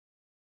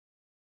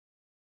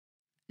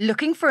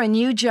Looking for a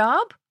new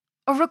job?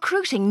 Or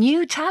recruiting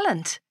new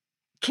talent?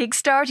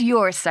 Kickstart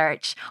your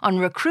search on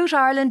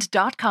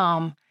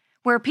recruitireland.com,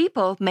 where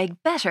people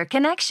make better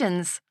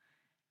connections.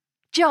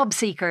 Job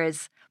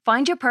seekers,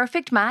 find your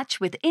perfect match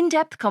with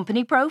in-depth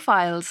company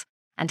profiles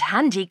and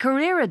handy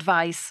career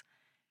advice.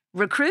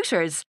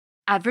 Recruiters,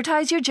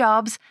 advertise your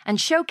jobs and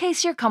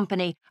showcase your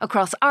company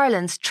across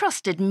Ireland's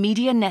trusted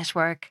media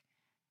network.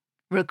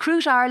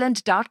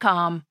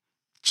 recruitireland.com.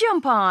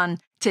 Jump on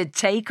to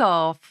take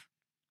off.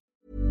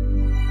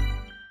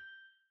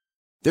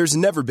 There's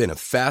never been a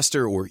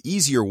faster or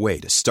easier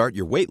way to start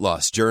your weight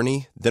loss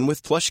journey than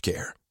with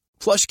PlushCare.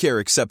 PlushCare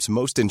accepts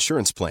most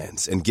insurance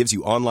plans and gives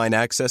you online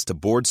access to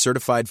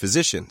board-certified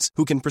physicians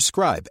who can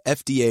prescribe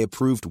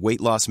FDA-approved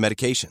weight loss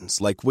medications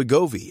like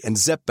Wegovy and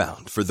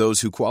Zepbound for those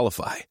who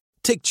qualify.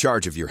 Take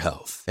charge of your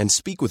health and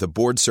speak with a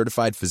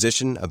board-certified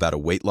physician about a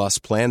weight loss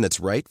plan that's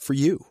right for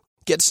you.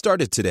 Get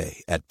started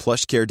today at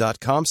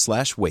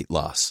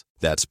plushcare.com/weight-loss.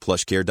 That's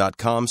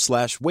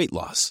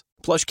plushcare.com/weight-loss.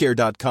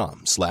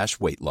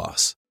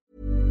 plushcare.com/weight-loss.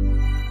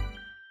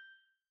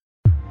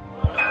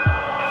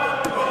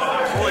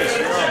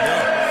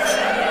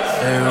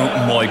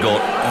 Oh my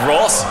God,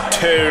 Ross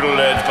total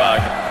it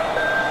back.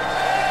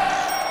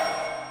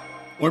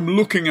 I'm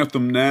looking at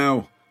them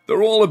now.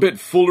 They're all a bit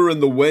fuller in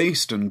the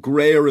waist and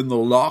greyer in the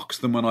locks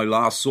than when I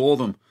last saw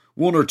them.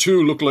 One or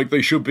two look like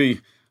they should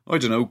be,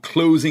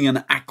 closing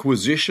an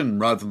acquisition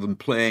rather than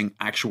playing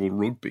actual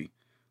rugby.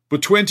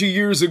 But 20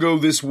 years ago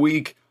this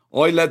week,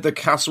 I led the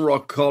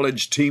Castlerock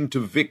College team to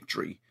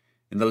victory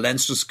in the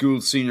Leinster School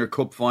Senior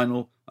Cup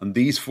final, and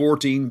these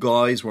 14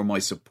 guys were my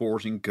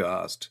supporting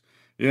cast.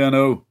 Yeah,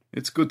 no,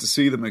 it's good to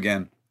see them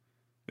again.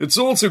 It's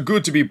also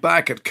good to be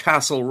back at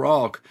Castle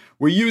Rock.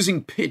 We're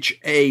using Pitch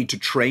A to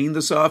train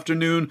this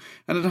afternoon,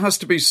 and it has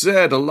to be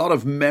said, a lot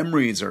of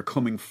memories are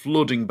coming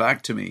flooding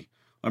back to me.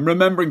 I'm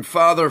remembering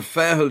Father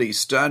Fehily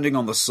standing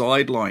on the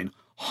sideline,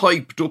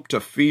 hyped up to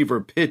fever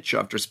pitch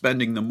after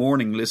spending the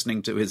morning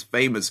listening to his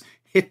famous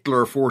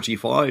Hitler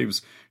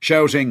 45s,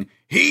 shouting,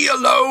 "He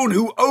alone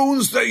who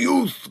owns the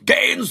youth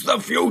gains the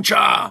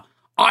future!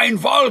 Ein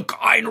Volk,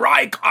 ein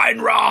Reich,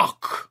 ein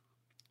Rock!"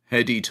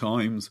 Heady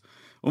times.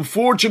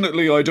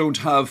 Unfortunately, I don't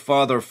have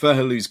Father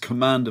Fehily's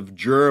command of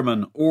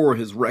German or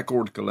his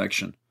record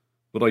collection,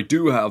 but I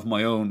do have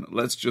my own,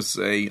 let's just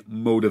say,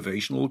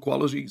 motivational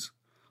qualities.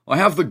 I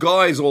have the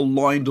guys all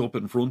lined up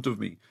in front of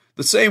me,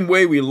 the same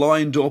way we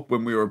lined up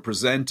when we were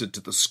presented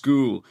to the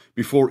school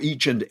before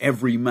each and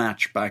every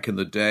match back in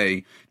the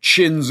day.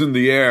 Chins in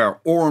the air,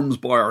 arms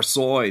by our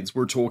sides,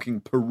 we're talking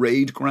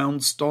parade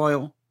ground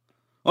style.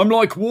 I'm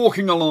like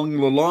walking along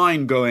the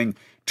line going,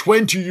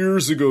 20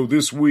 years ago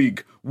this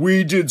week,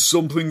 we did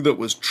something that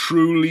was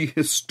truly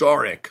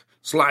historical.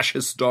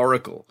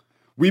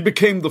 We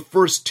became the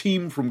first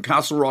team from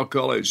Castlerock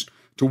College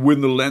to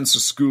win the Leinster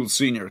School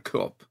Senior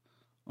Cup.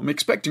 I'm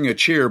expecting a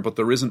cheer, but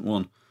there isn't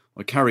one.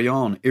 I carry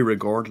on,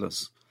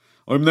 irregardless.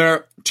 I'm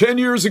there. 10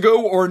 years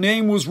ago, our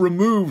name was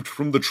removed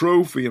from the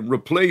trophy and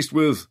replaced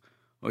with,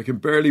 I can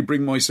barely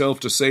bring myself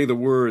to say the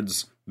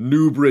words,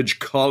 Newbridge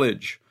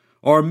College.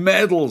 Our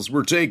medals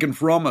were taken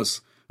from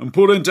us and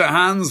put into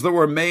hands that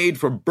were made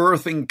for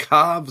birthing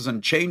calves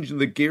and changing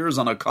the gears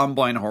on a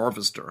combine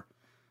harvester.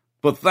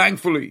 But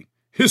thankfully,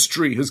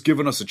 history has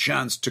given us a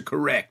chance to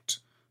correct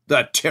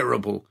that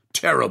terrible,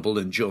 terrible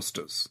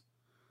injustice.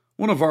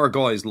 One of our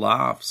guys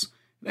laughs.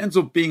 It ends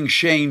up being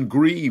Shane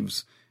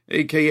Greaves,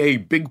 a.k.a.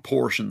 Big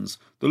Portions,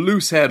 the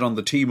loose head on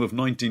the team of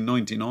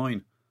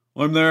 1999.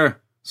 I'm there.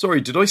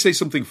 Sorry, did I say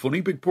something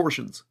funny, Big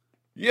Portions?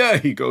 Yeah,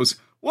 he goes,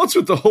 what's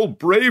with the whole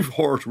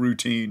Braveheart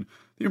routine?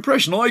 The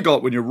impression I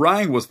got when you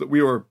rang was that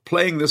we were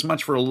playing this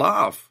match for a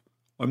laugh.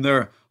 I'm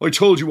there. I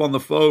told you on the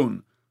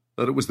phone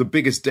that it was the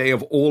biggest day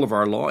of all of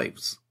our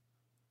lives.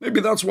 Maybe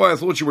that's why I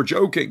thought you were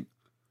joking.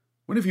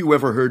 When have you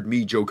ever heard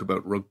me joke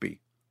about rugby?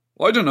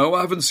 I don't know,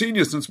 I haven't seen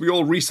you since we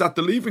all resat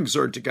the Leaving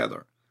Cert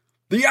together.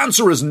 The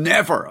answer is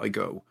never, I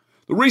go.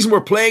 The reason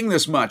we're playing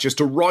this match is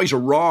to right a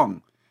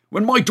wrong.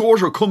 When my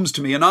daughter comes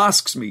to me and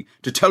asks me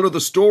to tell her the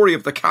story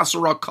of the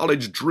Castlerock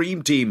College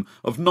Dream Team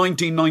of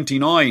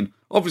 1999,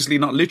 obviously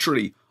not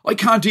literally, I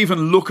can't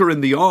even look her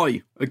in the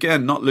eye.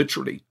 Again, not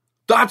literally.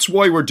 That's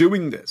why we're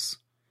doing this.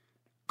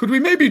 Could we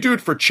maybe do it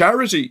for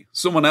charity?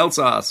 Someone else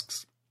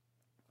asks.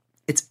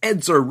 It's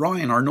Edzer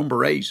Ryan, our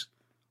number 8.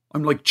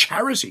 I'm like,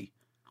 charity?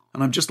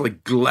 And I'm just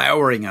like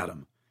glowering at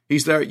him.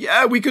 He's there,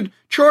 yeah, we could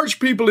charge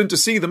people in to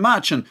see the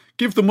match and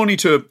give the money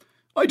to,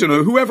 I don't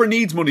know, whoever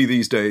needs money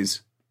these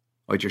days.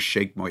 I just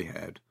shake my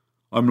head.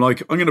 I'm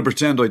like, I'm going to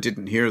pretend I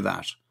didn't hear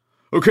that.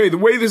 Okay, the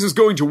way this is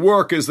going to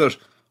work is that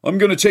I'm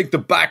going to take the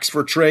backs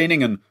for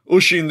training and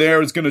Ushin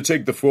there is going to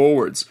take the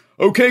forwards.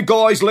 Okay,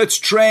 guys, let's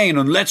train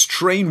and let's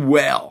train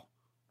well.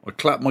 I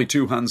clap my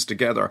two hands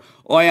together.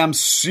 I am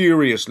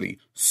seriously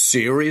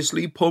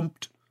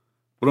pumped.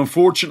 But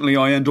unfortunately,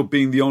 I end up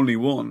being the only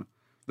one.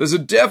 There's a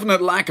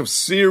definite lack of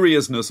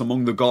seriousness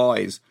among the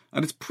guys,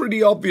 and it's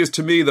pretty obvious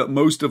to me that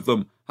most of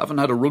them haven't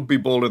had a rugby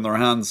ball in their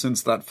hands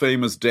since that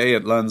famous day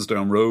at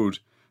Lansdowne Road.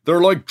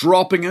 They're like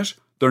dropping it,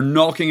 They're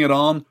knocking it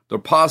on, they're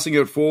passing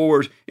it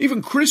forward.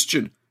 Even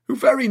Christian, who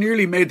very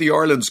nearly made the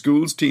Ireland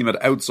schools team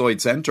at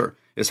outside centre,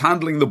 is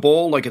handling the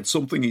ball like it's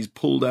something he's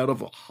pulled out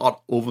of a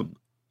hot oven.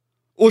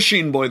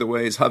 Oisín, by the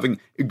way, is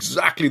having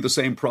exactly the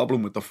same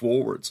problem with the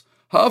forwards.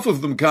 Half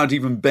of them can't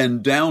even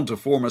bend down to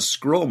form a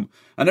scrum,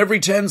 and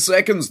every 10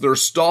 seconds they're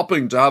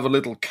stopping to have a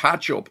little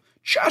catch-up,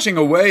 chatting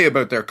away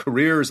about their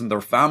careers and their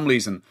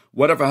families and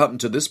whatever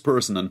happened to this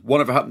person and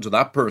whatever happened to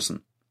that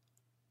person.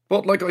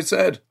 But like I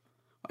said,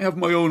 I have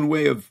my own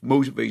way of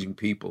motivating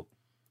people.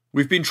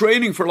 We've been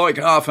training for like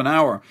half an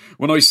hour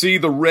when I see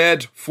the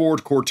red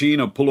Ford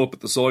Cortina pull up at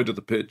the side of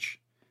the pitch.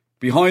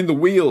 Behind the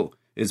wheel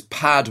is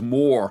Pad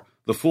Moore,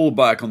 the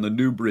fullback on the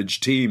Newbridge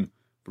team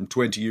from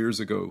 20 years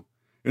ago.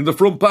 In the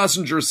front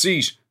passenger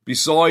seat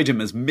beside him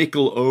is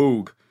Michael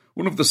Ogue,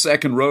 one of the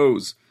second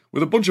rows,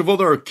 with a bunch of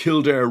other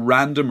Kildare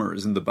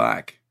randomers in the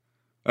back.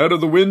 Out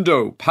of the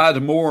window,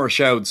 Pad Moore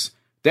shouts,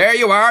 "There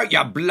you are,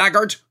 you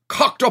blackguard,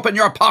 cocked up in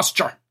your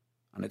posture."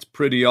 And it's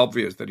pretty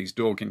obvious that he's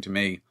talking to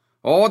me.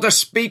 Oh, the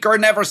speaker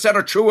never said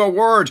a truer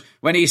word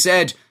when he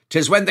said,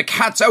 "'Tis when the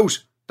cat's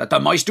out that the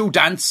mice do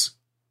dance."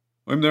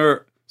 I'm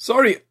there.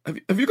 Sorry,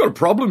 have you got a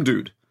problem,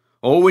 dude?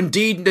 Oh,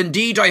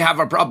 indeed I have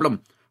a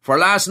problem. For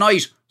last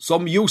night,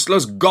 some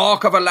useless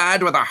gawk of a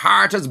lad with a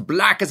heart as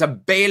black as a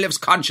bailiff's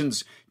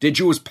conscience did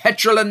use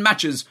petrol and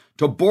matches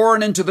to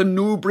burn into the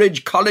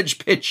Newbridge College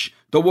pitch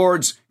the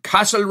words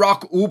 "Castle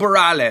Rock Uber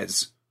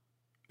Alles."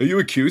 Are you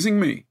accusing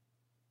me?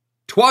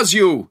 "'Twas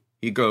you,"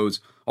 he goes,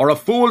 "or a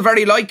fool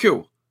very like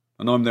you."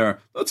 And I'm there.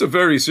 That's a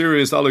very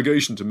serious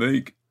allegation to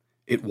make.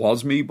 It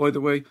was me, by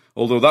the way,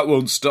 although that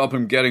won't stop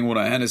him getting one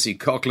of Hennessy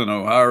Coughlin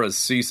O'Hara's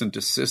cease and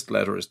desist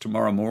letters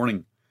tomorrow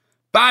morning.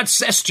 "Bad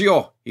cess to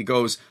you," he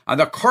goes, "and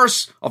the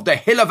curse of the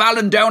Hill of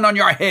Allen down on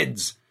your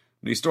heads."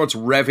 And he starts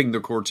revving the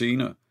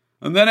Cortina.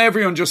 And then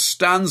everyone just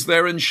stands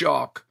there in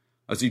shock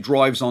as he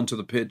drives onto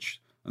the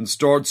pitch and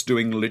starts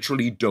doing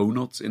literally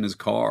donuts in his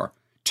car,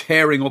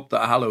 tearing up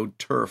the hallowed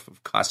turf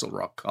of Castle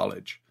Rock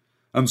College.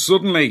 And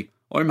suddenly,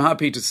 I'm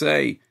happy to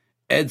say,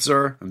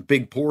 Edzer and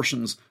Big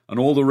Portions and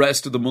all the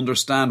rest of them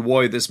understand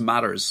why this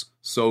matters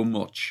so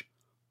much.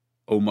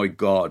 "Oh my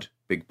God,"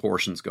 Big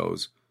Portions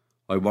goes,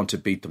 "I want to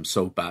beat them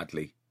so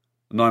badly."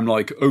 And I'm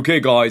like, "Okay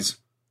guys,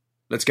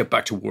 let's get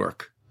back to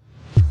work."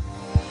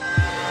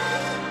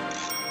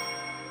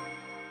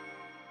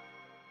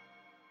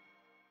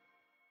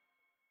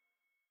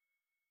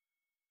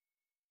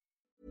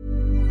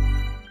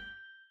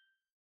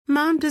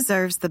 Mom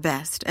deserves the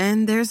best,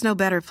 and there's no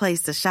better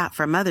place to shop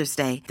for Mother's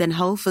Day than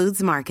Whole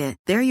Foods Market.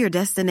 They're your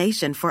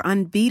destination for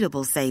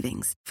unbeatable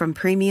savings, from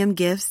premium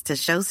gifts to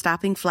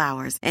show-stopping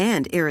flowers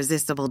and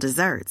irresistible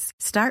desserts.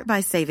 Start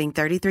by saving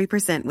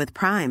 33% with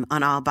Prime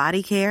on all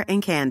body care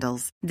and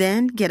candles.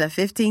 Then get a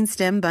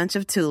 15-stem bunch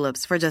of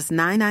tulips for just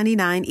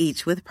 $9.99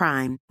 each with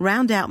Prime.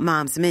 Round out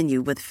Mom's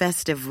menu with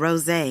festive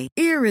rosé,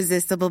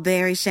 irresistible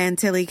berry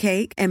chantilly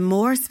cake, and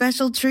more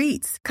special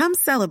treats. Come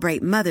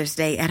celebrate Mother's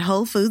Day at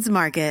Whole Foods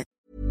Market.